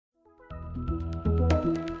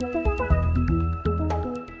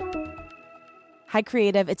Hi,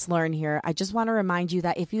 Creative. It's Lauren here. I just want to remind you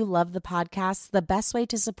that if you love the podcast, the best way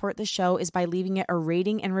to support the show is by leaving it a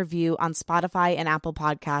rating and review on Spotify and Apple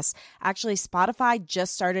Podcasts. Actually, Spotify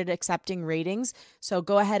just started accepting ratings, so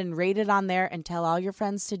go ahead and rate it on there and tell all your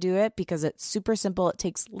friends to do it because it's super simple. It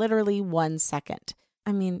takes literally 1 second.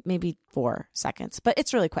 I mean, maybe 4 seconds, but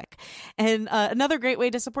it's really quick. And another great way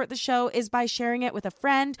to support the show is by sharing it with a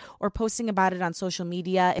friend or posting about it on social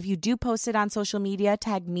media. If you do post it on social media,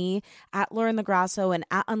 tag me at Lauren LaGrasso and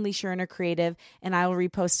at Unleash Your Inner Creative, and I will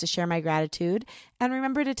repost to share my gratitude. And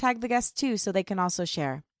remember to tag the guests too so they can also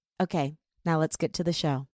share. Okay, now let's get to the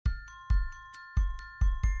show.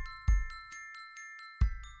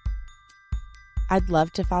 I'd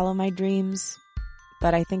love to follow my dreams,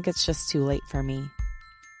 but I think it's just too late for me.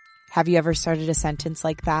 Have you ever started a sentence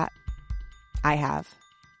like that? I have.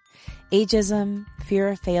 Ageism, fear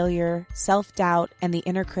of failure, self-doubt, and the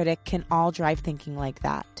inner critic can all drive thinking like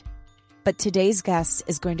that. But today's guest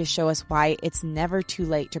is going to show us why it's never too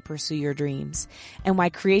late to pursue your dreams and why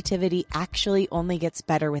creativity actually only gets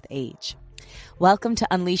better with age. Welcome to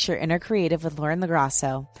Unleash Your Inner Creative with Lauren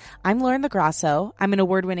LaGrasso. I'm Lauren LaGrasso. I'm an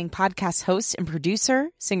award-winning podcast host and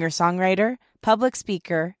producer, singer-songwriter, public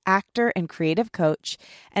speaker, actor, and creative coach.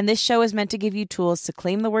 And this show is meant to give you tools to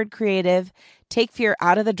claim the word creative, take fear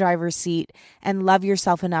out of the driver's seat, and love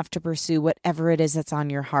yourself enough to pursue whatever it is that's on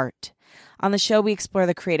your heart. On the show, we explore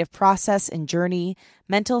the creative process and journey,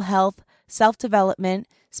 mental health, self-development,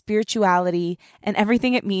 spirituality, and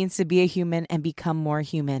everything it means to be a human and become more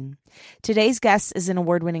human. Today's guest is an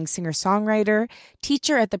award-winning singer-songwriter,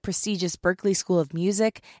 teacher at the prestigious Berklee School of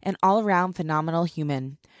Music, and all-around phenomenal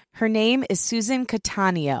human. Her name is Susan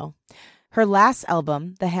Cattaneo. Her last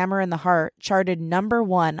album, The Hammer and the Heart, charted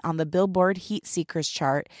 #1 on the Billboard Heat Seekers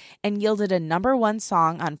chart and yielded a #1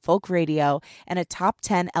 song on folk radio and a top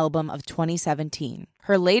 10 album of 2017.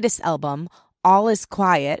 Her latest album, All Is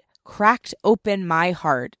Quiet, cracked open my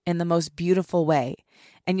heart in the most beautiful way,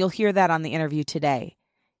 and you'll hear that on the interview today.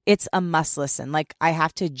 It's a must listen. Like, I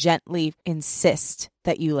have to gently insist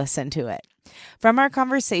that you listen to it. From our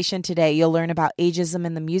conversation today, you'll learn about ageism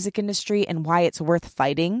in the music industry and why it's worth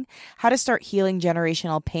fighting, how to start healing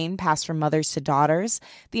generational pain passed from mothers to daughters,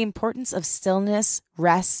 the importance of stillness,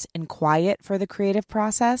 rest, and quiet for the creative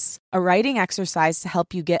process, a writing exercise to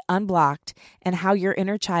help you get unblocked, and how your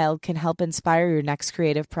inner child can help inspire your next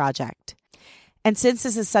creative project. And since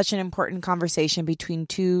this is such an important conversation between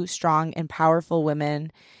two strong and powerful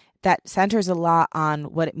women that centers a lot on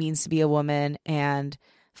what it means to be a woman and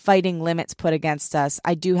fighting limits put against us,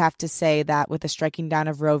 I do have to say that with the striking down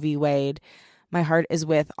of Roe v. Wade, my heart is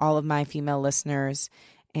with all of my female listeners,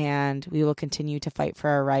 and we will continue to fight for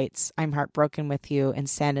our rights. I'm heartbroken with you and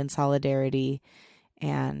stand in solidarity.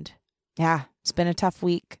 And yeah, it's been a tough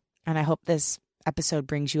week, and I hope this episode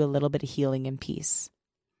brings you a little bit of healing and peace.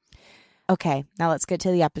 Okay, now let's get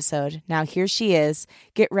to the episode. Now here she is.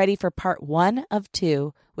 Get ready for part 1 of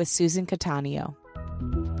 2 with Susan Cattaneo.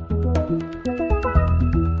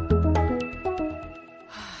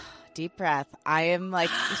 Deep breath. I am like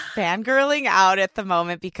fangirling out at the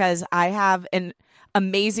moment because I have an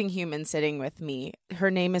amazing human sitting with me. Her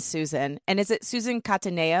name is Susan. And is it Susan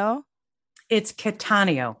Cattaneo? It's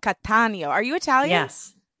Cattaneo. Cattaneo. Are you Italian?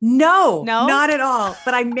 Yes. No, No, not at all.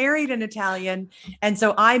 But I married an Italian. And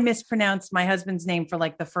so I mispronounced my husband's name for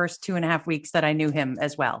like the first 2.5 weeks that I knew him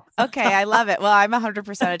as well. Okay, I love it. Well, I'm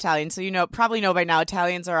 100% Italian. So, probably know by now,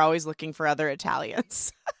 Italians are always looking for other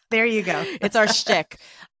Italians. There you go. It's our shtick.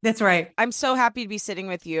 That's right. I'm so happy to be sitting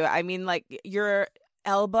with you. I mean, like, your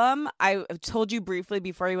album, I told you briefly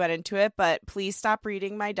before we went into it, but please stop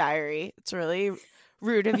reading my diary. It's really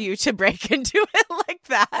rude of you to break into it like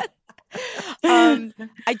that.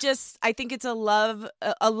 I think it's a love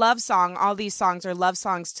song. All these songs are love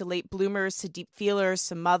songs to late bloomers, to deep feelers,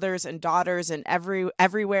 to mothers and daughters and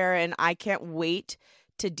everywhere. And I can't wait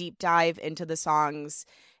to deep dive into the songs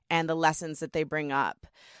and the lessons that they bring up.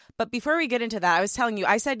 But before we get into that, I was telling you,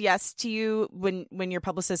 I said yes to you when your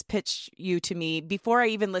publicist pitched you to me before I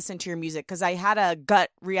even listened to your music, because I had a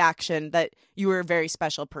gut reaction that you were a very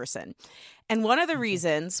special person. And one of the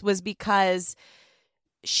reasons was because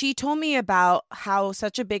she told me about how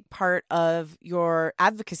such a big part of your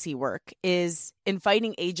advocacy work is in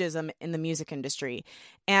fighting ageism in the music industry.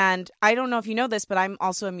 And I don't know if you know this, but I'm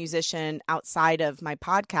also a musician outside of my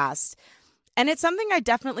podcast. And it's something I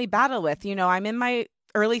definitely battle with. I'm in my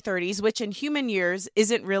early 30s, which in human years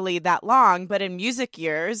isn't really that long, but in music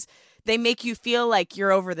years, they make you feel like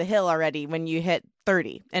you're over the hill already when you hit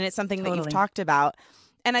 30. And it's something that you've talked about.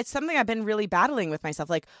 And it's something I've been really battling with myself.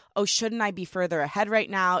 Like, oh, shouldn't I be further ahead right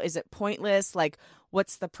now? Is it pointless? Like,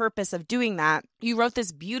 what's the purpose of doing that? You wrote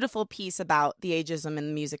this beautiful piece about the ageism in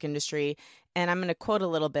the music industry, and I'm going to quote a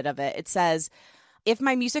little bit of it. It says, "If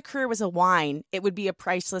my music career was a wine, it would be a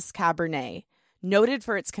priceless Cabernet, noted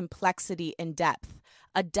for its complexity and depth,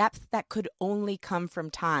 a depth that could only come from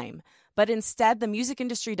time. But instead, the music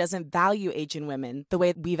industry doesn't value Asian women the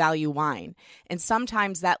way we value wine. And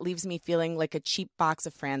sometimes that leaves me feeling like a cheap box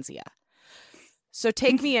of Franzia." So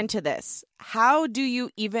take me into this. How do you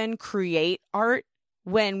even create art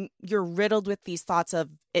when you're riddled with these thoughts of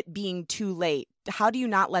it being too late? How do you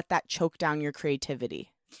not let that choke down your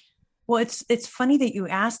creativity? Well, it's funny that you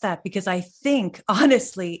asked that, because I think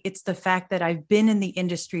honestly, it's the fact that I've been in the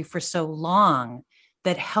industry for so long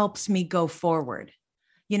that helps me go forward.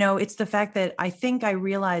 It's the fact that I think I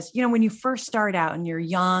realized, when you first start out and you're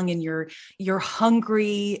young and you're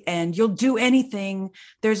hungry and you'll do anything,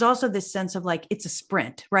 there's also this sense of like, it's a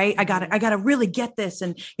sprint, right? I gotta really get this.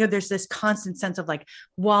 And, there's this constant sense of like,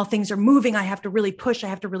 while things are moving, I have to really push, I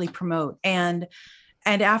have to really promote. And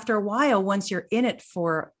after a while, once you're in it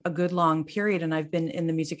for a good long period, and I've been in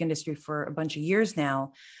the music industry for a bunch of years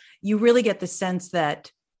now, you really get the sense that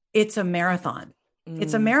it's a marathon.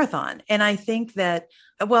 It's a marathon. And I think that,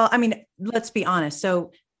 well, I mean, let's be honest.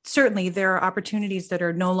 So certainly there are opportunities that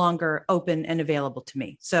are no longer open and available to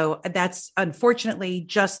me. So that's unfortunately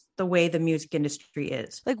just the way the music industry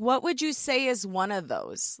is. Like, what would you say is one of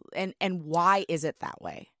those? And why is it that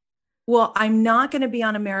way? Well, I'm not going to be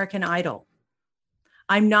on American Idol.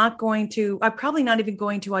 I'm probably not even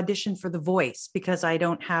going to audition for The Voice, because I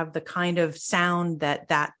don't have the kind of sound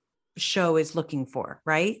that show is looking for.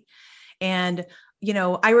 Right. And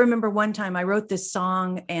I remember one time I wrote this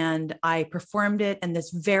song and I performed it, and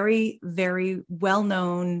this very, very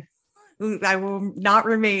well-known, I will not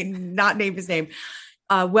name his name,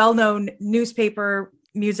 well-known newspaper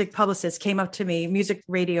music publicist came up to me, music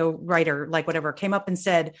radio writer, like whatever, came up and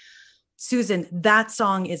said, "Susan, that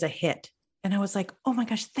song is a hit." And I was like, "Oh my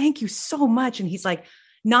gosh, thank you so much." And he's like,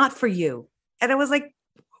 "Not for you." And I was like,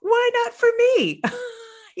 "Why not for me?"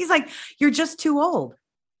 He's like, "You're just too old."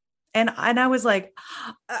 And I was like,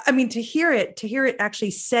 I mean, to hear it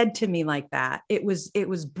actually said to me like that, it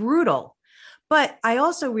was brutal. But I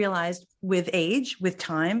also realized with age, with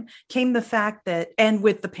time, came the fact that, and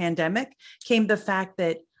with the pandemic, came the fact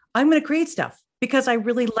that I'm going to create stuff because I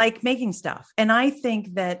really like making stuff. And I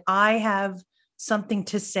think that I have something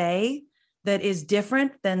to say that is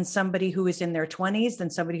different than somebody who is in their 20s, than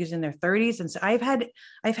somebody who's in their 30s. And so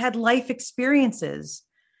I've had life experiences,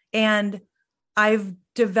 and I've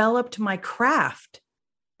developed my craft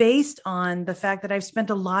based on the fact that I've spent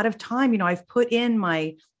a lot of time, I've put in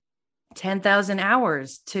my 10,000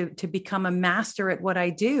 hours to become a master at what I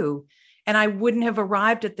do. And I wouldn't have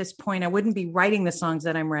arrived at this point. I wouldn't be writing the songs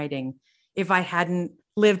that I'm writing if I hadn't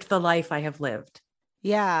lived the life I have lived.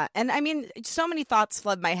 Yeah. And I mean, so many thoughts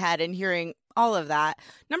flood my head in hearing all of that.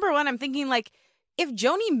 Number one, I'm thinking like, if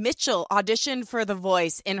Joni Mitchell auditioned for The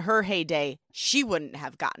Voice in her heyday, she wouldn't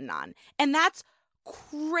have gotten on. And that's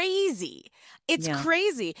crazy. It's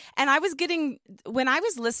crazy. And when I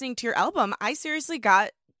was listening to your album, I seriously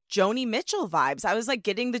got Joni Mitchell vibes. I was like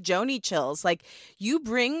getting the Joni chills. Like, you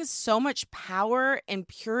bring so much power and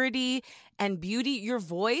purity and beauty. Your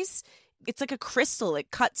voice, it's like a crystal.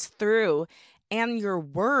 It cuts through. And your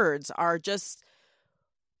words are just,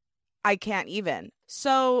 I can't even.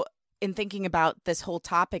 So in thinking about this whole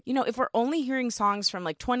topic, if we're only hearing songs from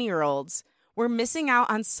like 20-year-olds, we're missing out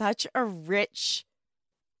on such a rich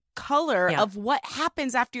color of what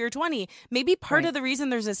happens after you're 20. Maybe part of the reason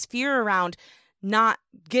there's this fear around not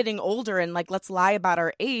getting older and like, let's lie about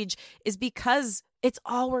our age, is because it's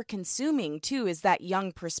all we're consuming too, is that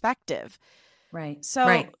young perspective. Right.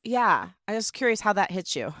 So yeah, I was curious how that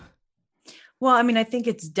hits you. Well, I mean, I think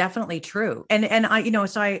it's definitely true. And I,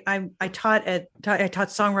 so I taught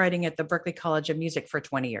songwriting at the Berklee College of Music for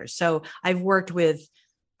 20 years. So I've worked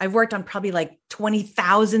on probably like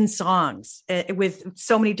 20,000 songs with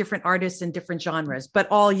so many different artists and different genres, but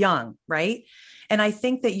all young. Right. And I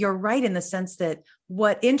think that you're right in the sense that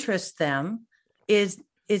what interests them is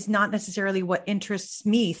not necessarily what interests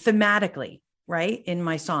me thematically, right, in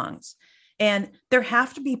my songs. And there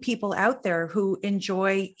have to be people out there who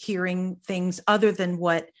enjoy hearing things other than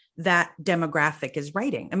what that demographic is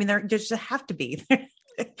writing. I mean, there just have to be.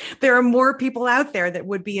 There are more people out there that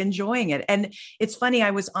would be enjoying it. And it's funny, I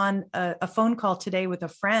was on a phone call today with a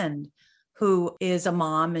friend who is a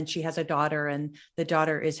mom, and she has a daughter, and the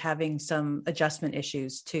daughter is having some adjustment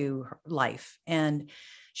issues to her life. And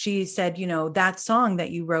she said, that song that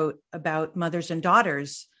you wrote about mothers and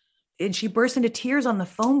daughters, and she burst into tears on the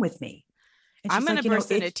phone with me. And I'm she's going to like,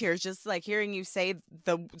 burst into it's, tears just like hearing you say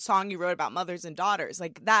the song you wrote about mothers and daughters.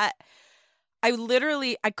 Like that, I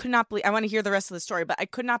could not believe, I want to hear the rest of the story, but I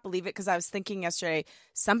could not believe it because I was thinking yesterday,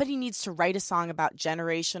 somebody needs to write a song about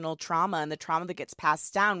generational trauma and the trauma that gets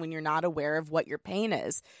passed down when you're not aware of what your pain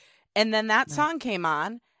is. And then that right. song came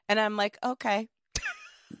on and I'm like, okay.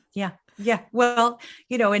 Yeah. Yeah. Well,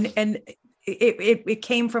 and it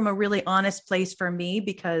came from a really honest place for me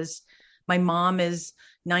because my mom is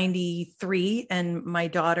 93 and my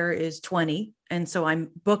daughter is 20. And so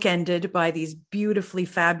I'm bookended by these beautifully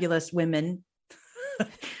fabulous women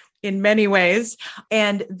in many ways.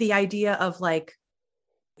 And the idea of like,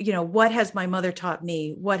 what has my mother taught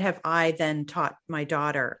me? What have I then taught my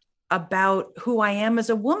daughter about who I am as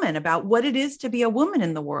a woman, about what it is to be a woman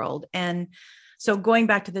in the world? And so going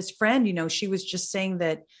back to this friend, she was just saying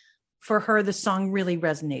that for her, the song really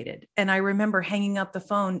resonated. And I remember hanging up the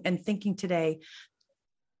phone and thinking today,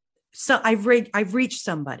 so I've reached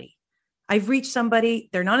somebody. I've reached somebody.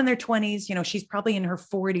 They're not in their 20s. She's probably in her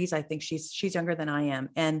 40s. I think she's younger than I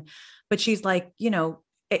am. But she's like,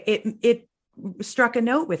 it struck a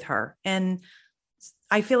note with her. And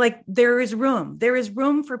I feel like there is room. There is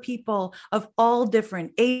room for people of all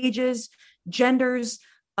different ages, genders,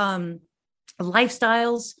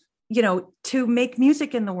 lifestyles, to make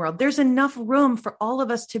music in the world. There's enough room for all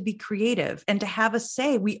of us to be creative and to have a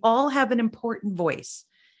say. We all have an important voice.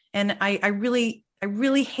 And I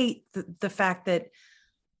really hate the fact that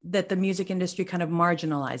the music industry kind of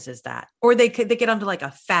marginalizes that, or they get onto like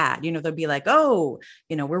a fad, they'll be like, oh,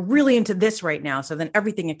 we're really into this right now. So then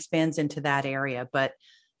everything expands into that area. But,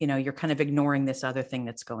 you're kind of ignoring this other thing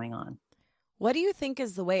that's going on. What do you think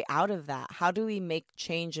is the way out of that? How do we make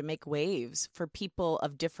change and make waves for people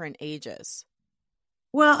of different ages?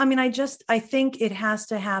 Well, I mean, I think it has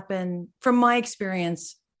to happen from my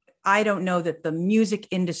experience. I don't know that the music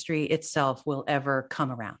industry itself will ever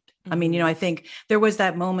come around. I mean, I think there was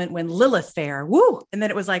that moment when Lilith Fair, woo, and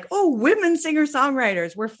then it was like, oh, women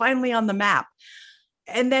singer-songwriters, we're finally on the map.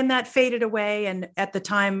 And then that faded away. And at the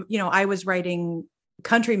time, I was writing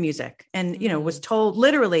country music and, was told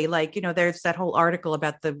literally like, there's that whole article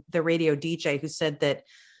about the radio DJ who said that,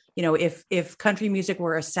 if country music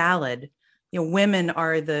were a salad, women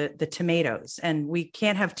are the tomatoes and we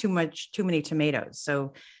can't have too many tomatoes.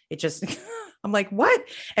 So it just, I'm like, what?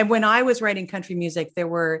 And when I was writing country music,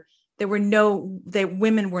 women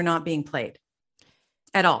were not being played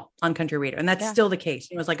at all on country radio. And that's still the case.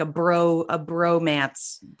 It was like a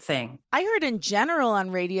bromance thing. I heard in general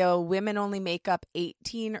on radio, women only make up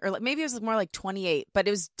 18 or maybe it was more like 28, but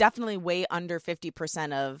it was definitely way under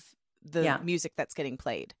 50% of the music that's getting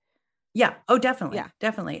played. Yeah. Oh, definitely. Yeah,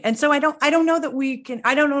 definitely. And so I don't know that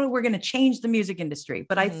I don't know that we're going to change the music industry,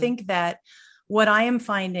 but I think that what I am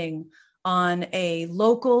finding on a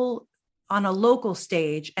local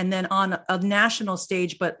stage and then on a national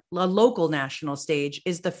stage, but a local national stage,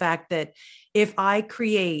 is the fact that if I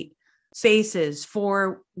create spaces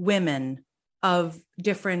for women of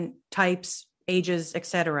different types, ages,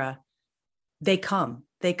 etc., they come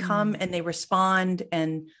and they respond.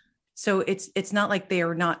 And so it's not like they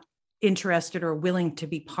are not interested or willing to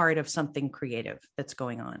be part of something creative that's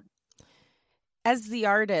going on. As the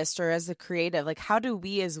artist or as a creative, like how do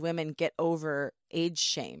we as women get over age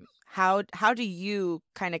shame? How do you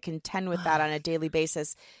kind of contend with that on a daily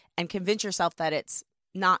basis and convince yourself that it's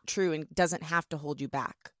not true and doesn't have to hold you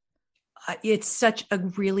back? It's such a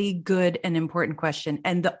really good and important question.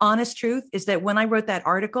 And the honest truth is that when I wrote that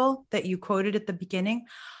article that you quoted at the beginning,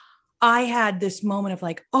 I had this moment of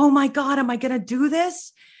like, oh my God, am I going to do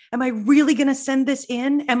this? Am I really going to send this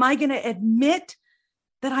in? Am I going to admit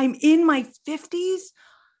that I'm in my 50s?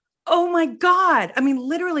 Oh my God. I mean,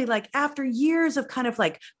 literally like after years of kind of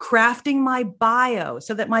like crafting my bio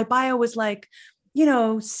so that my bio was like,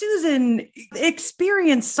 Susan,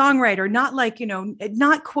 experienced songwriter, not like,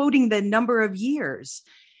 not quoting the number of years.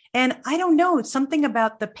 And I don't know, it's something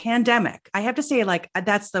about the pandemic. I have to say, like,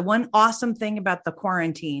 that's the one awesome thing about the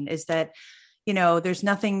quarantine is that, there's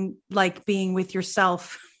nothing like being with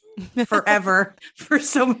yourself forever for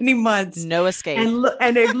so many months. No escape. And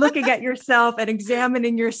looking at yourself and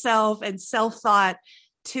examining yourself and self-thought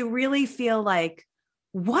to really feel like,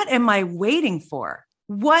 what am I waiting for?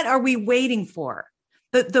 What are we waiting for?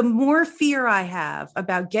 The more fear I have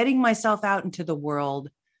about getting myself out into the world,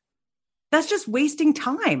 that's just wasting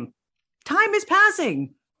time. Time is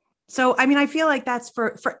passing. So, I mean, I feel like that's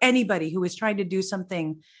for anybody who is trying to do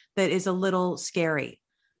something that is a little scary,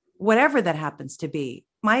 whatever that happens to be.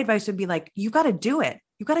 My advice would be like, you got to do it.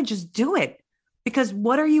 You got to just do it because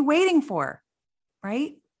what are you waiting for?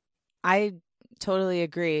 Right. I Totally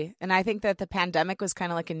agree. And I think that the pandemic was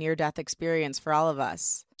kind of like a near-death experience for all of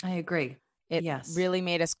us. I agree. It Yes. really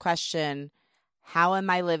made us question, how am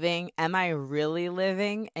I living? Am I really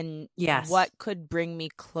living? And Yes. what could bring me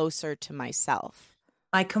closer to myself?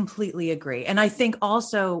 I completely agree. And I think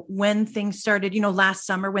also when things started, last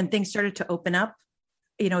summer, when things started to open up,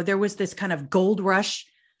 there was this kind of gold rush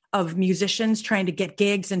of musicians trying to get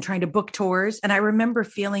gigs and trying to book tours. And I remember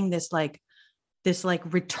feeling this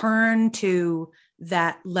return to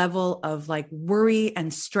that level of like worry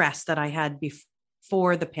and stress that I had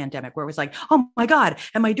before the pandemic, where it was like, oh my God,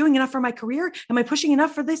 am I doing enough for my career? Am I pushing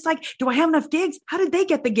enough for this? Like, do I have enough gigs? How did they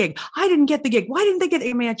get the gig? I didn't get the gig. Why didn't they get it?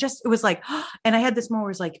 I mean, it was like, and I had this moment where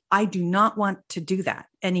it was like, I do not want to do that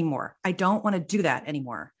anymore. I don't want to do that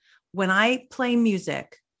anymore. When I play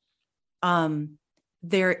music,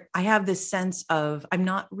 I have this sense of I'm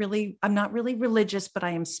not really religious, but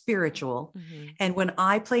I am spiritual. Mm-hmm. And when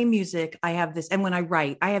I play music, I have this, and when I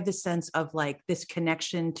write, I have this sense of like this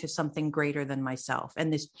connection to something greater than myself,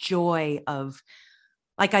 and this joy of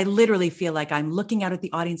like, I literally feel like I'm looking out at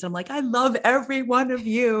the audience. I'm like, I love every one of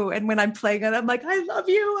you. And when I'm playing it, I'm like, I love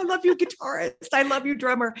you, guitarist. I love you,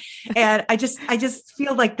 drummer. And I just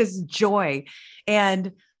feel like this joy.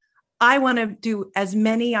 And I want to do as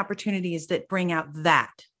many opportunities that bring out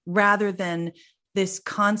that rather than this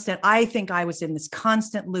constant. I think I was in this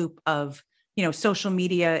constant loop of, social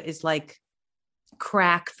media is like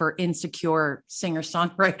crack for insecure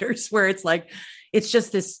singer-songwriters, where it's like, it's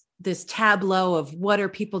just this tableau of what are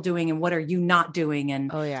people doing and what are you not doing. And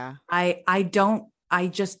oh yeah, I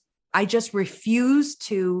just refuse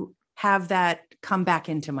to have that come back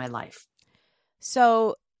into my life.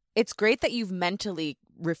 So it's great that you've mentally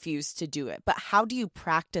refused to do it, but how do you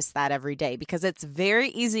practice that every day? Because it's very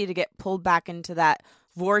easy to get pulled back into that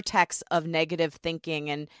vortex of negative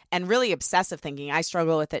thinking and really obsessive thinking. I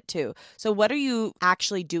struggle with it too. So what are you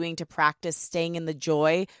actually doing to practice staying in the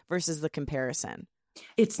joy versus the comparison?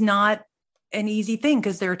 It's not an easy thing,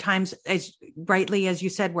 because there are times, as rightly as you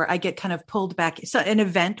said, where I get kind of pulled back. So an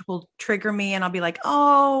event will trigger me and I'll be like,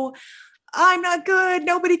 oh, I'm not good.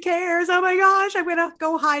 Nobody cares. Oh my gosh, I'm going to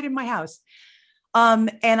go hide in my house.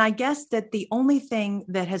 And I guess that the only thing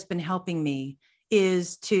that has been helping me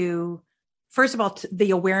is to, first of all,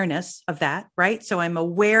 the awareness of that, right? So I'm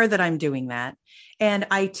aware that I'm doing that. And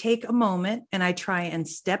I take a moment and I try and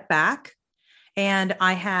step back, and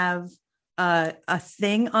I have a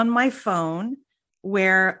thing on my phone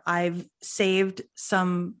where I've saved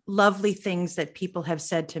some lovely things that people have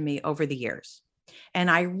said to me over the years. And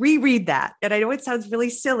I reread that. And I know it sounds really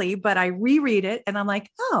silly, but I reread it and I'm like,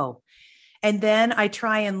 oh. And then I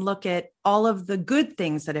try and look at all of the good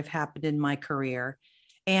things that have happened in my career.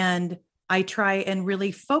 And I try and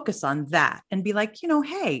really focus on that and be like,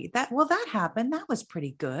 hey, that happened. That was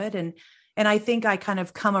pretty good. And I think I kind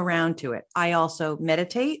of come around to it. I also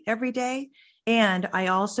meditate every day. And I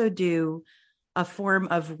also do a form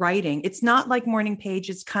of writing. It's not like morning page.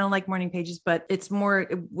 It's kind of like morning pages, but it's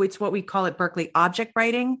what we call at Berkeley object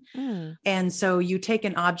writing. Mm. And so you take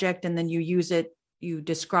an object and then you use it, you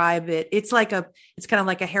describe it. It's kind of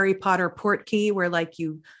like a Harry Potter port key, where like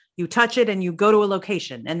you touch it and you go to a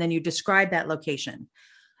location and then you describe that location.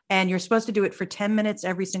 And you're supposed to do it for 10 minutes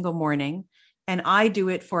every single morning. And I do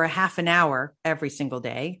it for a half an hour every single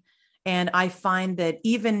day. And I find that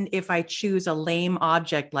even if I choose a lame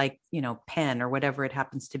object, like, pen or whatever it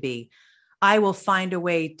happens to be, I will find a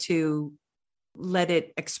way to let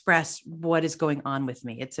it express what is going on with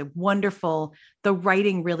me. It's the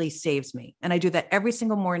writing really saves me. And I do that every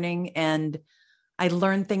single morning. And I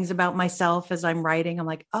learn things about myself as I'm writing. I'm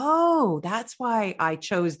like, oh, that's why I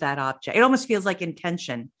chose that object. It almost feels like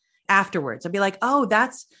intention afterwards. I'd be like, oh,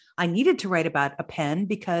 I needed to write about a pen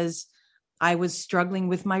because I was struggling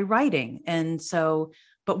with my writing. And so,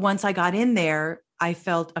 but once I got in there, I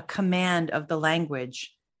felt a command of the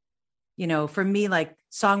language. For me, like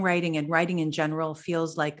songwriting and writing in general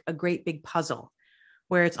feels like a great big puzzle,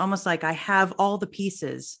 where it's almost like I have all the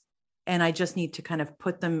pieces and I just need to kind of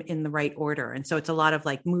put them in the right order. And so it's a lot of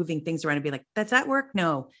like moving things around and be like, does that work?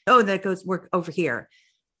 No. Oh, that goes work over here.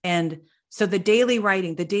 And so the daily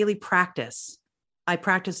writing, the daily practice, I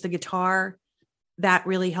practice the guitar. That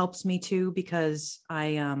really helps me too, because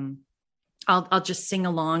I'll just sing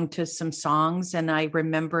along to some songs. And I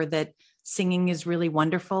remember that singing is really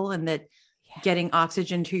wonderful, and that getting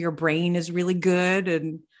oxygen to your brain is really good.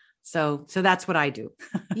 And so that's what I do.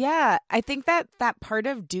 Yeah, I think that part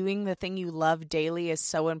of doing the thing you love daily is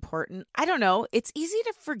so important. I don't know. It's easy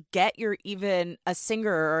to forget you're even a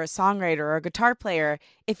singer or a songwriter or a guitar player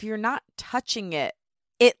if you're not touching it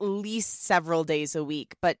at least several days a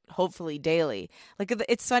week, but hopefully daily. Like,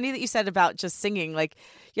 it's funny that you said about just singing. Like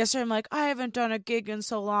yesterday, I'm like, I haven't done a gig in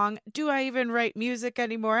so long. Do I even write music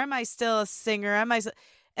anymore? Am I still a singer?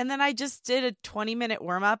 And then I just did a 20-minute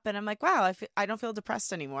warm up and I'm like, wow, I don't feel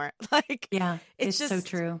depressed anymore. Like, Yeah, it's so just,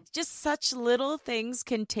 true. just such little things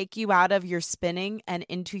can take you out of your spinning and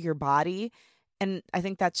into your body. And I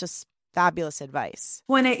think that's just fabulous advice.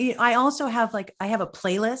 When I also have I have a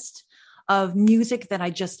playlist of music that I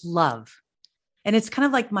just love. And it's kind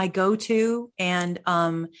of like my go-to. And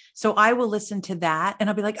so I will listen to that and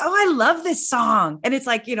I'll be like, oh, I love this song. And it's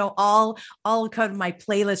like, all kind of my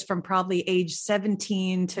playlist from probably age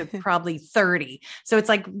 17 to probably 30. So it's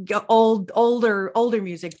like older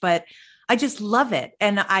music, but I just love it.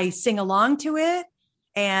 And I sing along to it.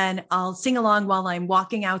 And I'll sing along while I'm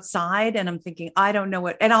walking outside and I'm thinking, I don't know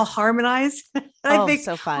what, and I'll harmonize. I think,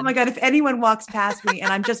 so fun. oh my God, if anyone walks past me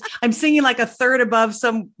and I'm singing like a third above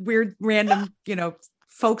some weird random,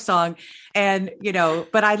 folk song and,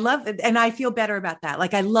 but I love it. And I feel better about that.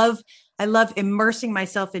 Like I love immersing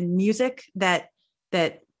myself in music that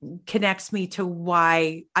connects me to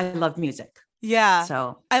why I love music. Yeah.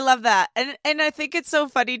 So I love that. And I think it's so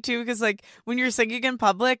funny too, because like when you're singing in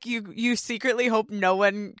public, you secretly hope no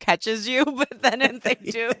one catches you, but then if they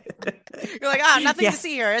do, you're like, nothing to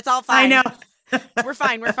see here. It's all fine. I know. We're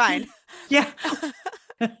fine. We're fine. Yeah.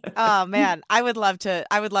 Oh man, I would love to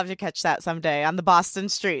catch that someday on the Boston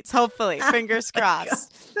streets. Hopefully, fingers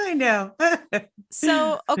crossed. I know.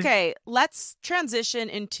 So, okay, let's transition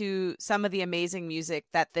into some of the amazing music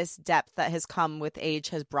that this depth that has come with age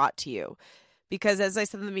has brought to you. Because as I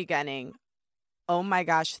said in the beginning, oh my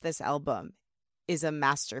gosh, this album is a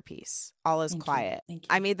masterpiece. All is quiet. Thank you.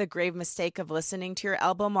 I made the grave mistake of listening to your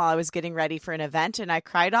album while I was getting ready for an event and I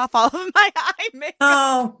cried off all of my eye makeup.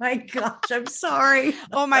 Oh my gosh, I'm sorry.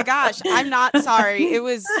 Oh my gosh, I'm not sorry. It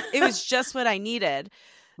was just what I needed.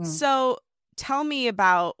 So tell me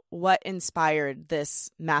about what inspired this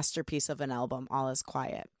masterpiece of an album, All is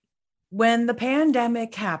Quiet. When the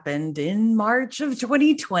pandemic happened in March of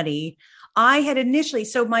 2020, I had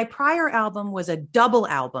so my prior album was a double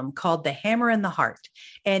album called The Hammer and the Heart,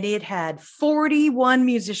 and it had 41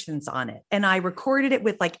 musicians on it. And I recorded it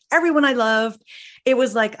with like everyone I loved. It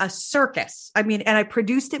was like a circus. I mean, and I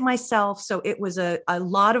produced it myself. So it was a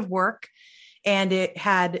lot of work. And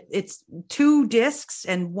it's 2 discs,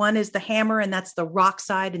 and one is the hammer, and that's the rock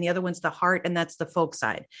side, and the other one's the heart, and that's the folk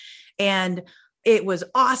side. And it was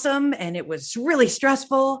awesome, and it was really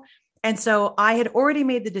stressful. And so I had already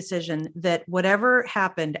made the decision that whatever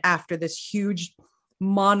happened after this huge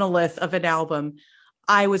monolith of an album,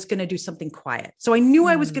 I was going to do something quiet. So I knew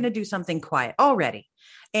I was going to do something quiet already.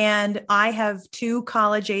 And I have 2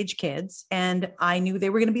 college-age kids, and I knew they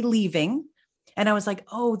were going to be leaving. And I was like,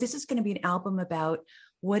 oh, this is going to be an album about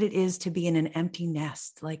what it is to be in an empty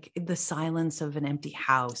nest, like the silence of an empty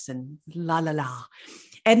house and la, la, la.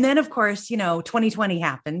 And then, of course, 2020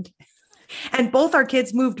 happened and both our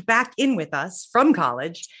kids moved back in with us from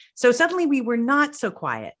college. So suddenly we were not so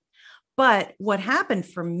quiet. But what happened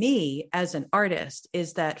for me as an artist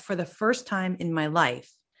is that for the first time in my life,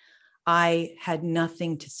 I had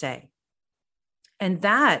nothing to say. And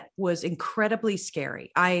that was incredibly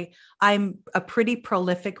scary. I'm a pretty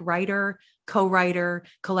prolific writer, co-writer,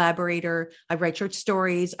 collaborator. I write short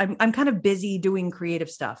stories. I'm kind of busy doing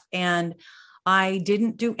creative stuff. And I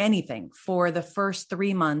didn't do anything for the first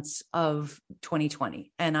 3 months of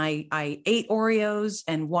 2020. And I ate Oreos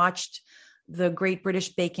and watched the Great British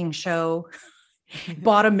Baking Show,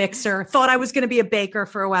 bought a mixer, thought I was going to be a baker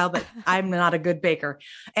for a while, but I'm not a good baker.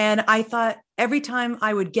 And I thought every time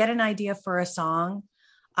I would get an idea for a song,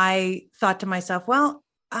 I thought to myself, well,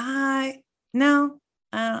 I don't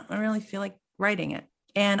really feel like writing it.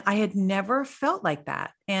 And I had never felt like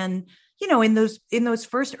that. And, in those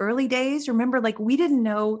first early days, remember, like we didn't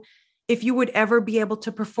know if you would ever be able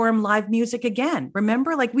to perform live music again.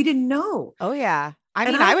 Remember, like we didn't know. Oh, yeah.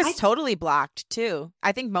 I was totally blocked too.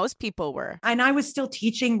 I think most people were. And I was still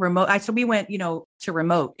teaching remote. So we went, to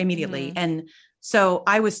remote immediately. Mm-hmm. And so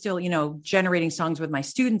I was still, generating songs with my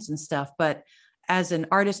students and stuff. But as an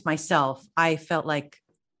artist myself, I felt like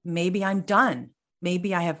maybe I'm done.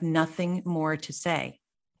 Maybe I have nothing more to say.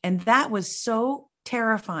 And that was so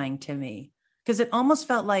terrifying to me because it almost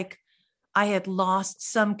felt like I had lost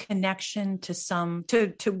some connection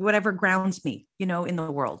to whatever grounds me, in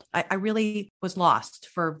the world. I really was lost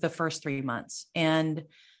for the first 3 months. And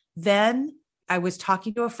then I was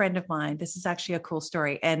talking to a friend of mine. This is actually a cool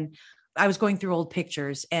story. And I was going through old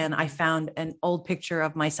pictures and I found an old picture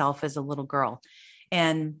of myself as a little girl.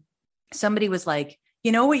 And somebody was like,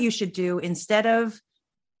 what you should do instead of,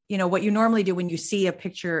 what you normally do when you see a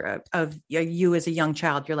picture of you as a young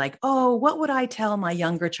child, you're like, oh, what would I tell my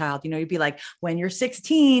younger child? You'd be like, when you're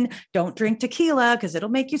 16, don't drink tequila because it'll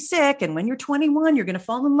make you sick. And when you're 21, you're going to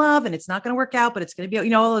fall in love and it's not going to work out, but it's going to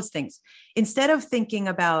be, all those things. Instead of thinking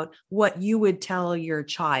about what you would tell your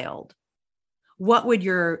child, what would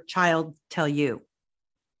your child tell you?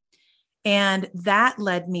 And that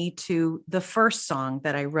led me to the first song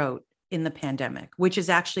that I wrote in the pandemic, which is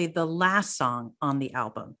actually the last song on the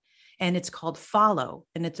album. And it's called Follow.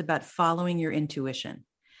 And it's about following your intuition.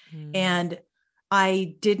 And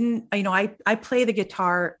I didn't, I play the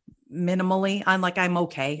guitar minimally. I'm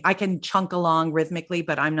okay. I can chunk along rhythmically,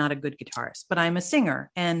 but I'm not a good guitarist, but I'm a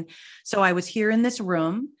singer. And so I was here in this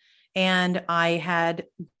room and I had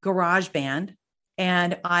GarageBand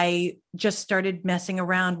and I just started messing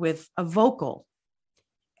around with a vocal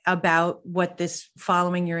about what this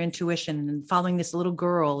following your intuition and following this little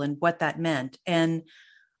girl and what that meant. And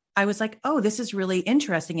I was like, oh, this is really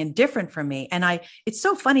interesting and different from me. And it's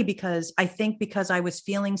so funny because I think because I was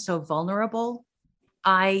feeling so vulnerable,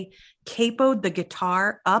 I capoed the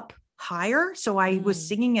guitar up higher. So I was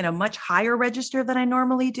singing in a much higher register than I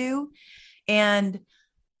normally do. And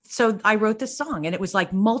so I wrote this song and it was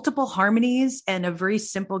like multiple harmonies and a very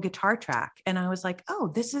simple guitar track. And I was like,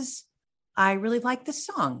 oh, I really like this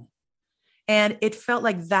song. And it felt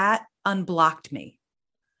like that unblocked me.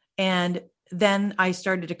 And then I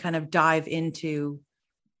started to kind of dive into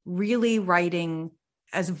really writing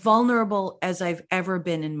as vulnerable as I've ever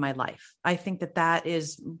been in my life. I think that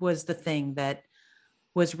was the thing that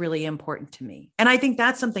was really important to me. And I think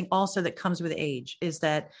that's something also that comes with age, is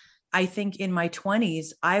that I think in my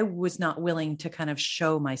 20s, I was not willing to kind of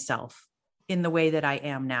show myself in the way that I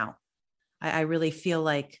am now. I really feel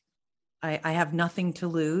like I have nothing to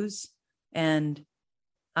lose and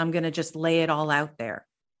I'm going to just lay it all out there.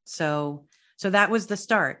 So that was the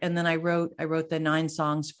start. And then I wrote the 9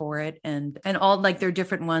 songs for it and all like they're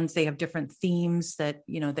different ones. They have different themes that,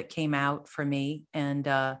 that came out for me. And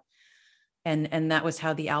that was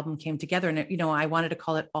how the album came together. And, I wanted to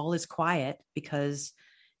call it All Is Quiet because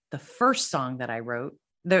the first song that I wrote,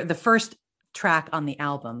 the first track on the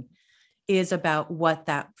album is about what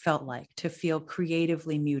that felt like, to feel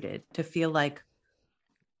creatively muted, to feel like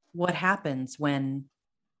what happens when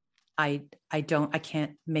I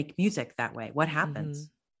can't make music that way. What happens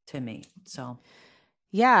to me? So.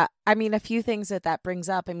 Yeah. I mean, a few things that brings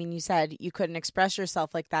up. I mean, you said you couldn't express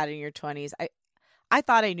yourself like that in your 20s. I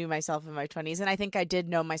thought I knew myself in my 20s, and I think I did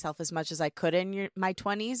know myself as much as I could in my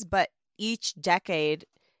 20s, but each decade,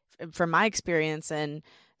 from my experience and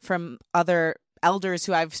from other elders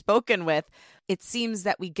who I've spoken with, it seems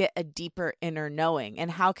that we get a deeper inner knowing. And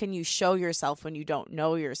how can you show yourself when you don't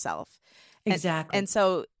know yourself? Exactly. And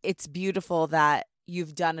so it's beautiful that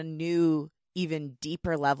you've done a new, even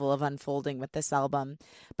deeper level of unfolding with this album.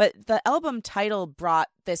 But the album title brought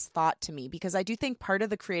this thought to me because I do think part of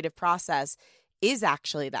the creative process is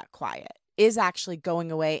actually that quiet, is actually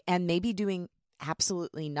going away and maybe doing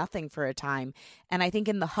absolutely nothing for a time. And I think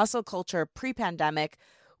in the hustle culture pre-pandemic,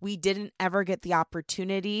 we didn't ever get the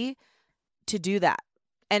opportunity to do that.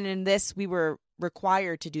 And in this, we were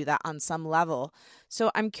required to do that on some level. So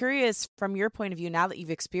I'm curious from your point of view, now that you've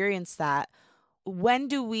experienced that, when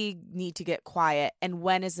do we need to get quiet and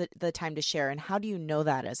when is it the time to share? And how do you know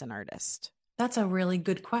that as an artist? That's a really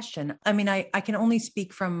good question. I mean, I can only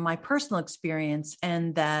speak from my personal experience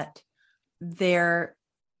and that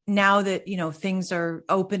now that, things are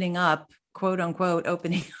opening up, quote unquote,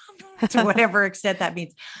 opening up to whatever extent that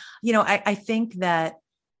means, I think that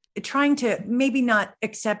trying to maybe not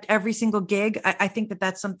accept every single gig. I think that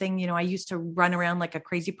that's something, I used to run around like a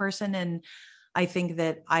crazy person. And I think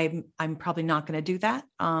that I'm probably not going to do that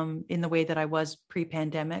in the way that I was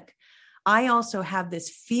pre-pandemic. I also have this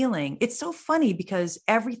feeling, it's so funny because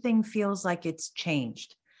everything feels like it's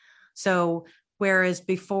changed. So whereas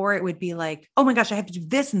before it would be like, oh my gosh, I have to do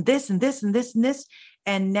this and this and this and this and this.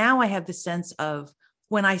 And now I have the sense of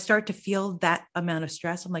when I start to feel that amount of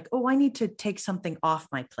stress, I'm like, oh, I need to take something off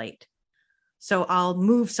my plate. So I'll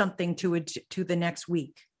move something to the next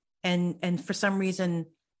week. And for some reason,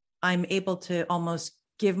 I'm able to almost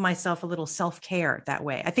give myself a little self-care that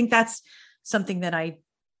way. I think that's something that I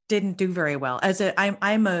didn't do very well.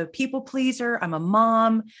 I'm a people pleaser. I'm a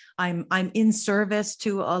mom. I'm in service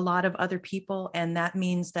to a lot of other people. And that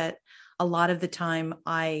means that a lot of the time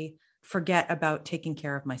I forget about taking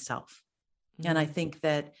care of myself. Mm-hmm. And I think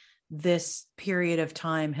that this period of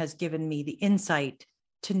time has given me the insight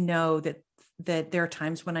to know that there are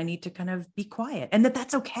times when I need to kind of be quiet and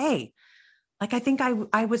that's okay. Like, I think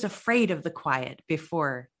I was afraid of the quiet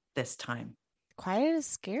before this time. Quiet is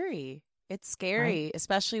scary. It's right? scary,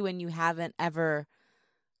 especially when you haven't ever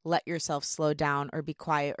let yourself slow down or be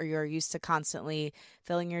quiet, or you're used to constantly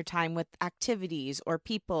filling your time with activities or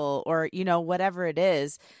people or, whatever it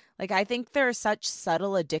is. Like, I think there are such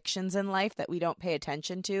subtle addictions in life that we don't pay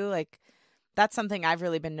attention to. Like, that's something I've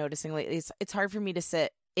really been noticing lately. It's hard for me to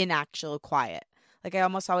sit in actual quiet. Like, I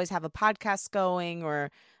almost always have a podcast going or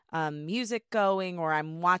music going, or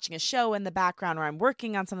I'm watching a show in the background, or I'm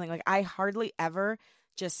working on something. Like, I hardly ever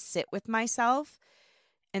just sit with myself.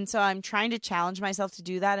 And so I'm trying to challenge myself to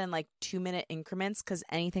do that in like 2-minute increments, because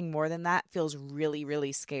anything more than that feels really,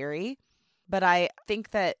 really scary. But I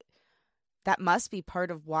think that must be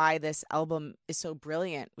part of why this album is so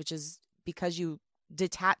brilliant, which is because you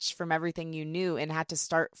detached from everything you knew and had to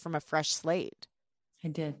start from a fresh slate. I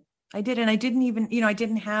did. And I didn't even, I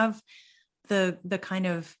didn't have the kind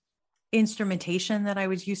of instrumentation that I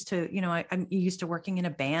was used to. I'm used to working in a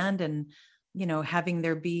band and, having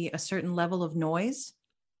there be a certain level of noise,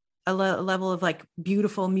 a level of like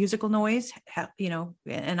beautiful musical noise,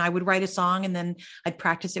 and I would write a song and then I'd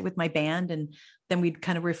practice it with my band, and then we'd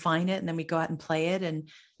kind of refine it, and then we'd go out and play it. And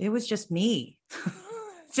it was just me,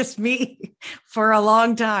 just me for a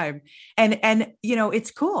long time. And,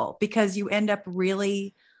 it's cool because you end up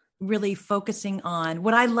really, really focusing on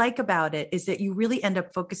what I like about it is that you really end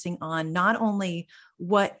up focusing on not only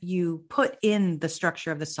what you put in the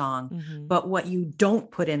structure of the song, Mm-hmm. but what you don't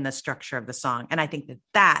put in the structure of the song. And I think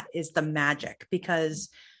that is the magic, because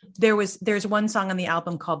there's one song on the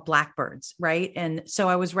album called Blackbirds, right? And so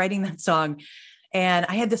I was writing that song and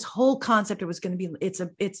I had this whole concept. It was going to be,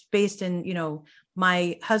 it's based in,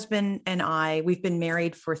 my husband and we've been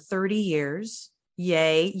married for 30 years.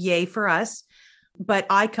 Yay for us. But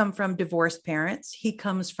I come from divorced parents. He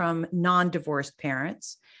comes from non-divorced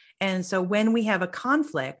parents. And so when we have a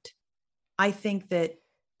conflict, I think that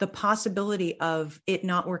the possibility of it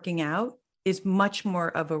not working out is much more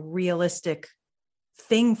of a realistic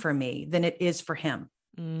thing for me than it is for him.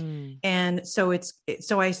 And so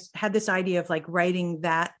I had this idea of like writing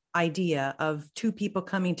that idea of two people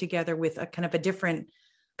coming together with a kind of a different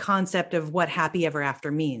concept of what happy ever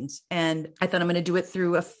after means. And I thought I'm going to do it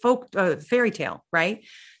through a fairy tale, right?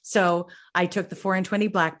 So I took the 4 and 20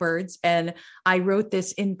 Blackbirds and I wrote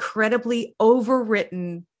this incredibly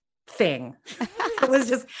overwritten thing. It was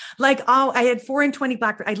just like, I had 4 and 20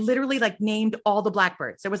 Blackbirds. I literally like named all the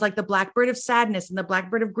Blackbirds. There was like the Blackbird of sadness and the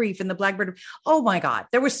Blackbird of grief and the Blackbird of, oh my God,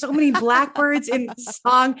 there were so many Blackbirds in the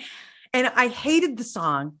song. And I hated the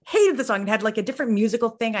song. It had like a different musical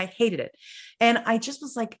thing. I hated it. And I just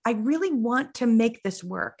was like, I really want to make this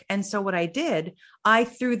work. And so what I did, I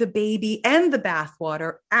threw the baby and the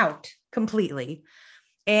bathwater out completely.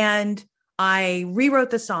 And I rewrote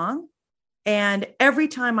the song. And every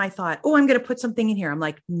time I thought, I'm going to put something in here, I'm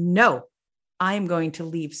like, no, I'm going to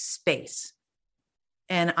leave space.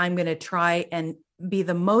 And I'm going to try and be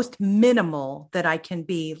the most minimal that I can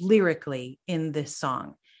be lyrically in this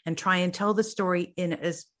song, and try and tell the story in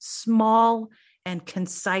as small and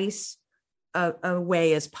concise a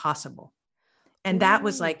way as possible. And that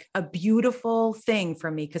was like a beautiful thing for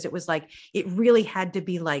me, because it was like, it really had to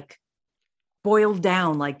be like boiled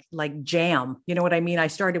down like jam. You know what I mean? I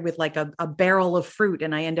started with like a barrel of fruit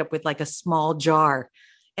and I end up with like a small jar.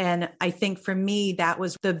 And I think for me, that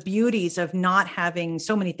was the beauties of not having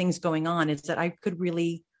so many things going on, is that I could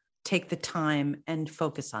really take the time and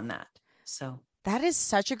focus on that. So that is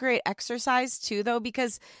such a great exercise too, though,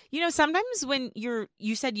 because, sometimes when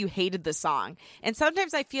you said you hated the song, and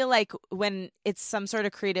sometimes I feel like when it's some sort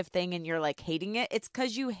of creative thing and you're like hating it, it's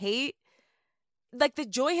because you hate, like the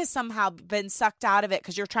joy has somehow been sucked out of it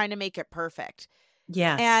because you're trying to make it perfect.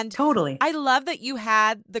 yes, and totally. I love that you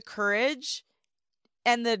had the courage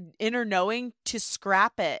and the inner knowing to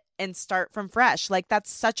scrap it and start from fresh. Like,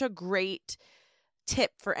 that's such a great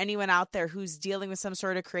tip for anyone out there who's dealing with some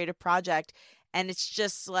sort of creative project. And it's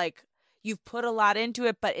just like, you've put a lot into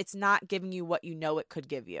it, but it's not giving you what you know it could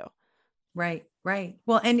give you. Right.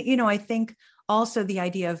 Well, and, I think also the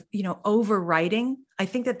idea of, overwriting, I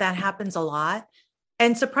think that happens a lot.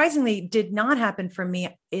 And surprisingly did not happen for me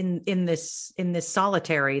in this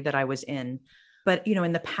solitary that I was in. But,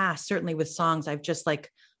 in the past, certainly with songs, I've just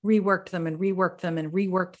like reworked them and reworked them and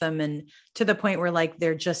reworked them. And to the point where like,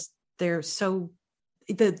 they're so,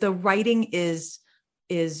 the writing is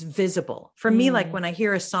visible for me. Like when I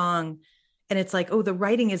hear a song and it's like, oh, the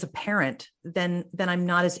writing is apparent, then I'm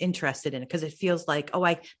not as interested in it, because it feels like, oh,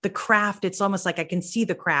 the craft, it's almost like I can see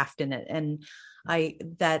the craft in it. And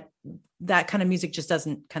that kind of music just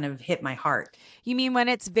doesn't kind of hit my heart. You mean when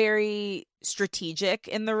it's very strategic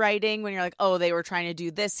in the writing, when you're like, oh, they were trying to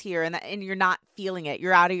do this here, and you're not feeling it.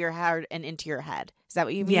 You're out of your head and into your head. Is that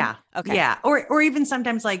what you mean? Yeah. Okay. Yeah. Or even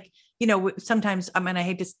sometimes, like, sometimes, I mean, I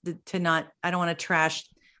hate to not, I don't want to trash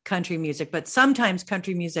country music, but sometimes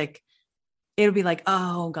country music, it'll be like,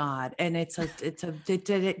 oh God. And it's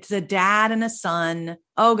a dad and a son.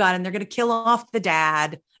 Oh God. And they're going to kill off the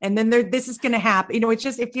dad. And then this is going to happen.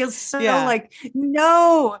 It feels so like,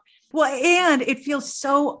 no. Well, and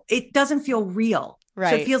it doesn't feel real. Right.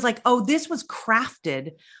 So it feels like, oh, this was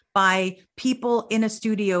crafted by people in a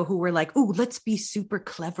studio who were like, oh, let's be super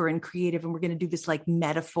clever and creative, and we're going to do this like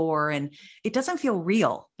metaphor, and it doesn't feel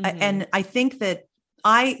real. Mm-hmm. And I think that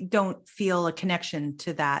I don't feel a connection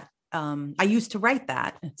to that. I used to write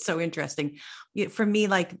that. It's so interesting. For me,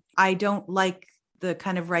 like, I don't like the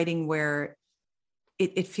kind of writing where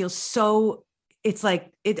it feels so, it's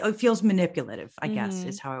like, it feels manipulative, I guess,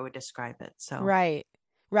 is how I would describe it. So, right.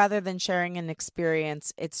 Rather than sharing an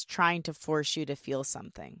experience, it's trying to force you to feel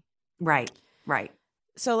something. Right. Right.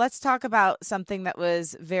 So let's talk about something that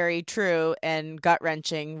was very true and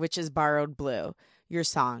gut-wrenching, which is Borrowed Blue, your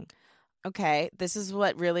song. Okay, this is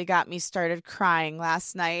what really got me started crying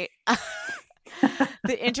last night.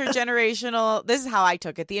 This is how I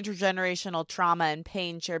took it, the intergenerational trauma and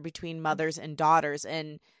pain shared between mothers and daughters,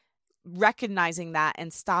 and recognizing that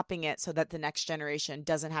and stopping it so that the next generation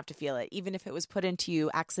doesn't have to feel it, even if it was put into you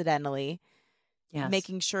accidentally. Yes.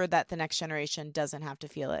 Making sure that the next generation doesn't have to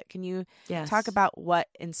feel it. Can you talk about what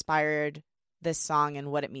inspired this song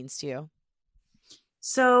and what it means to you?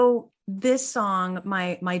 So this song,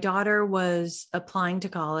 my daughter was applying to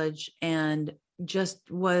college and just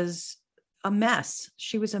was a mess.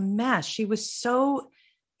 She was a mess. She was so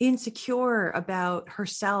insecure about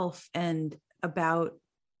herself and about,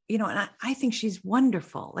 and I think she's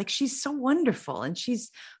wonderful. Like, she's so wonderful, and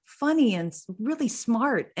she's funny and really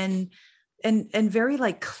smart and very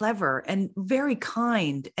like clever and very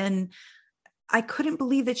kind. And I couldn't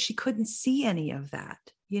believe that she couldn't see any of that,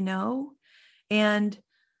 and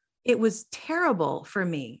it was terrible for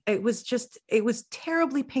me. It was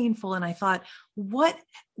terribly painful. And I thought, what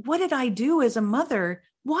did I do as a mother?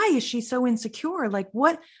 Why is she so insecure? Like,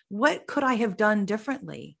 what could I have done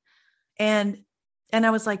differently? And I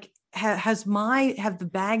was like, have the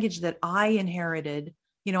baggage that I inherited,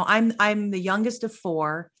 I'm the youngest of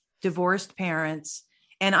 4 divorced parents,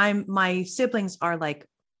 and my siblings are like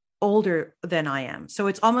older than I am. So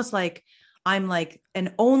it's almost like I'm like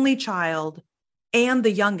an only child and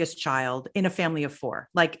the youngest child in a family of 4.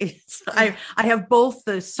 Like, I have both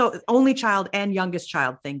the only child and youngest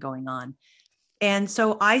child thing going on. And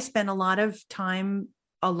so I spent a lot of time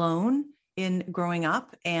alone in growing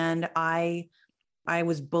up, and I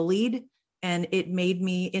was bullied, and it made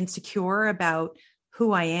me insecure about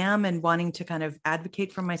who I am and wanting to kind of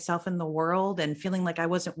advocate for myself in the world and feeling like I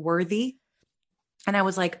wasn't worthy. And I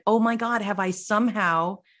was like, oh my God, have I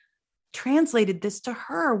somehow translated this to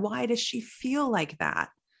her? Why does she feel like that?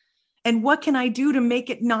 And what can I do to make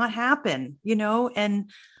it not happen? And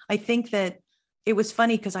I think that it was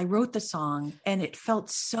funny because I wrote the song, and it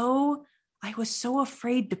felt I was so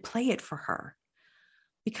afraid to play it for her,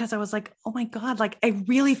 because I was like, oh my God, like, I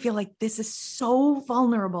really feel like this is so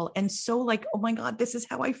vulnerable and so like, oh my God, this is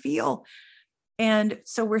how I feel. And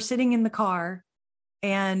so we're sitting in the car,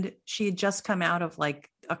 and she had just come out of like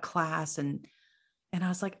a class, and I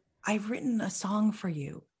was like, I've written a song for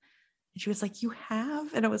you. And she was like, you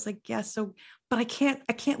have? And I was like, yes. So, but I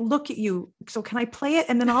can't look at you. So can I play it?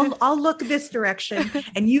 And then I'll look this direction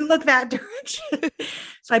and you look that direction.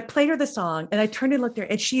 So I played her the song, and I turned and looked at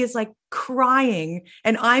her, and she is like crying,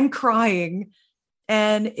 and I'm crying.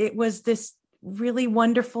 And it was this really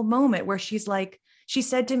wonderful moment where she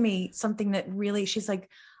said to me something that really, she's like,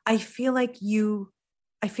 I feel like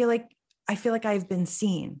I've been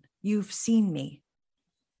seen. You've seen me.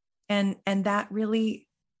 And that really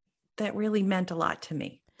meant a lot to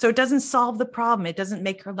me. So it doesn't solve the problem. It doesn't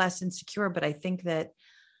make her less insecure, but I think that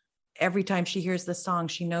every time she hears the song,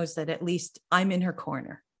 she knows that at least I'm in her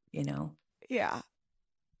corner, Yeah.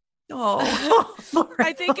 Oh,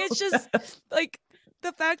 I think it's just like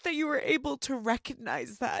the fact that you were able to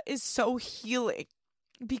recognize that is so healing,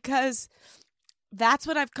 because that's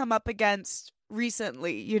what I've come up against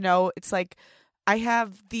recently. It's like, I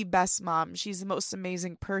have the best mom. She's the most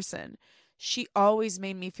amazing person. She always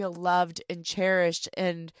made me feel loved and cherished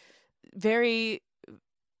and very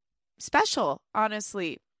special,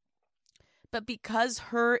 honestly. But because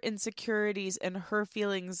her insecurities and her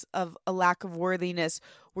feelings of a lack of worthiness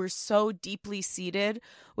were so deeply seated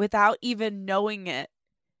without even knowing it,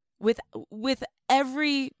 with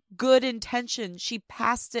every good intention, she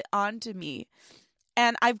passed it on to me.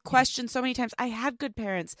 And I've questioned so many times. I had good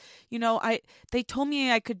parents. They told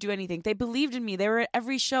me I could do anything. They believed in me. They were at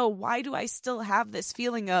every show. Why do I still have this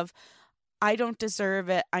feeling of I don't deserve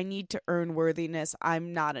it? I need to earn worthiness.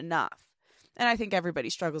 I'm not enough. And I think everybody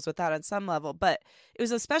struggles with that on some level. But it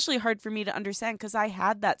was especially hard for me to understand because I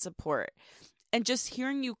had that support. And just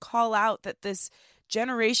hearing you call out that this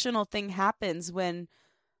generational thing happens when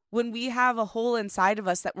we have a hole inside of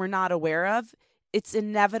us that we're not aware of, it's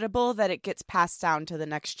inevitable that it gets passed down to the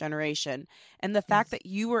next generation. And the fact that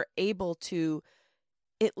you were able to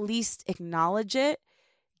at least acknowledge it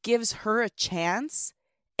gives her a chance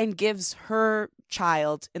and gives her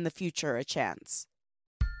child in the future a chance.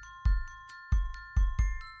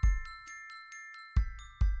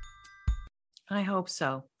 I hope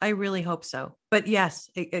so. I really hope so. But yes,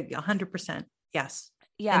 100%. Yes.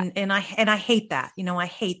 Yeah. And I hate that. I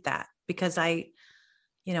hate that because I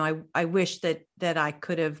wish that I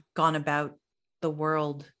could have gone about the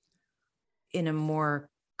world in a more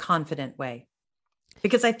confident way,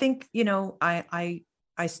 because I think, I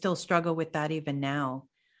still struggle with that even now.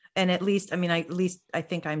 And at least I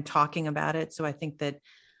think I'm talking about it. So I think that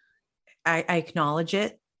I acknowledge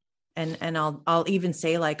it. And I'll even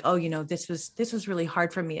say like, oh, this was really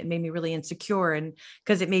hard for me. It made me really insecure. And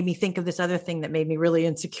because it made me think of this other thing that made me really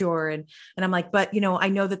insecure. And I'm like, but I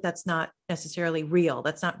know that that's not necessarily real.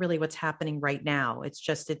 That's not really what's happening right now. It's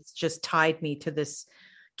just tied me to this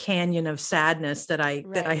canyon of sadness that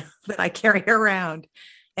I carry around.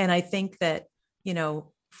 And I think that,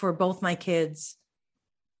 for both my kids,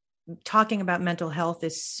 talking about mental health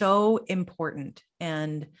is so important.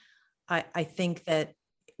 And I think that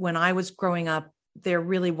when I was growing up, there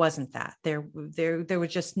really wasn't that. There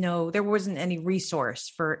was just there wasn't any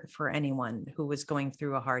resource for anyone who was going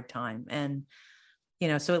through a hard time. And,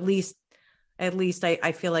 so at least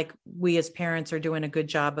I feel like we as parents are doing a good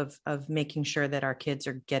job of making sure that our kids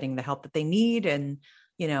are getting the help that they need. And,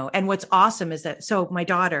 and what's awesome is that, so my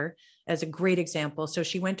daughter, as a great example, so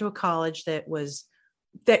she went to a college that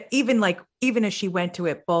even as she went to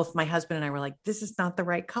it, both my husband and I were like, this is not the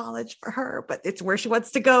right college for her, but it's where she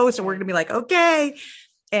wants to go. So we're going to be like, okay.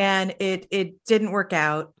 And it didn't work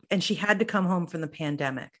out. And she had to come home from the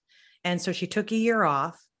pandemic. And so she took a year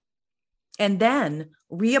off and then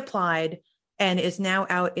reapplied and is now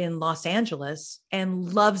out in Los Angeles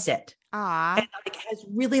and loves it. And has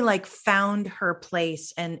really found her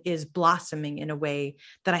place and is blossoming in a way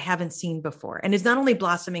that I haven't seen before. And is not only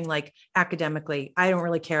blossoming academically, I don't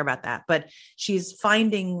really care about that, but she's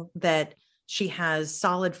finding that she has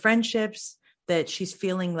solid friendships, that she's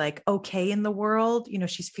feeling okay in the world.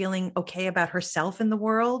 She's feeling okay about herself in the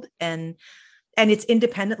world. And it's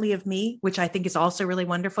independently of me, which I think is also really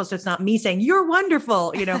wonderful. So it's not me saying you're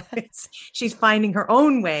wonderful, she's finding her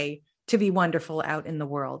own way to be wonderful out in the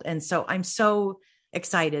world. And so I'm so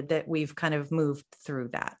excited that we've kind of moved through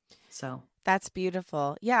that. So that's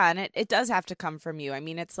beautiful. Yeah. And it does have to come from you. I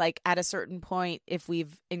mean, it's like at a certain point, if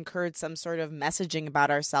we've incurred some sort of messaging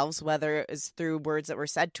about ourselves, whether it is through words that were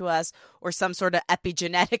said to us or some sort of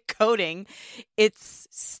epigenetic coding, it's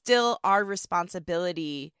still our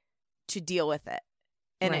responsibility to deal with it.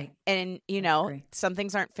 And, right. Some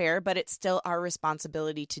things aren't fair, but it's still our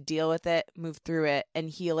responsibility to deal with it, move through it,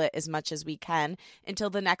 and heal it as much as we can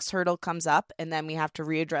until the next hurdle comes up. And then we have to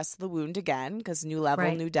readdress the wound again because new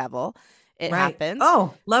level, new devil. It happens.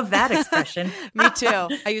 Oh, love that expression. Me too.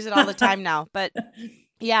 I use it all the time now. But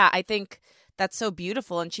yeah, I think that's so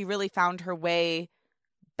beautiful. And she really found her way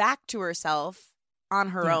back to herself on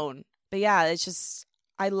her own. But yeah, it's just...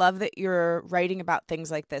 I love that you're writing about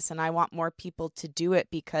things like this, and I want more people to do it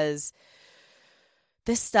because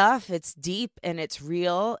this stuff, it's deep and it's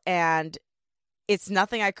real and it's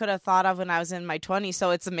nothing I could have thought of when I was in my 20s.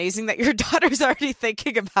 So it's amazing that your daughter's already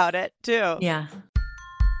thinking about it too. Yeah.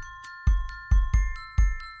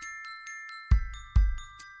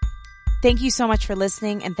 Thank you so much for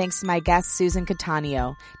listening, and thanks to my guest, Susan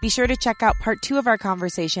Cattaneo. Be sure to check out part 2 of our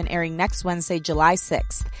conversation airing next Wednesday, July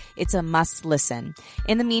 6th. It's a must listen.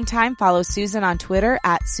 In the meantime, follow Susan on Twitter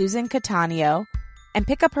at Susan Cattaneo and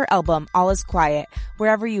pick up her album, All Is Quiet,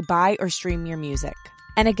 wherever you buy or stream your music.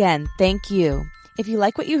 And again, thank you. If you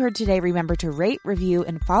like what you heard today, remember to rate, review,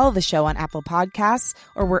 and follow the show on Apple Podcasts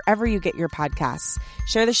or wherever you get your podcasts.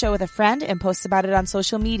 Share the show with a friend and post about it on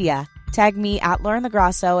social media. Tag me at Lauren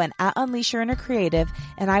LaGrasso and at Unleash Your Inner Creative,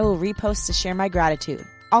 and I will repost to share my gratitude.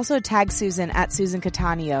 Also tag Susan at Susan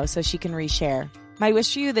Cattaneo so she can reshare. My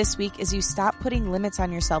wish for you this week is you stop putting limits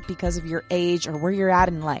on yourself because of your age or where you're at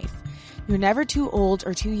in life. You're never too old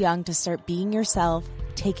or too young to start being yourself,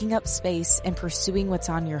 taking up space, and pursuing what's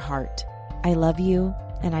on your heart. I love you,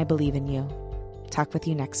 and I believe in you. Talk with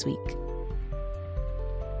you next week.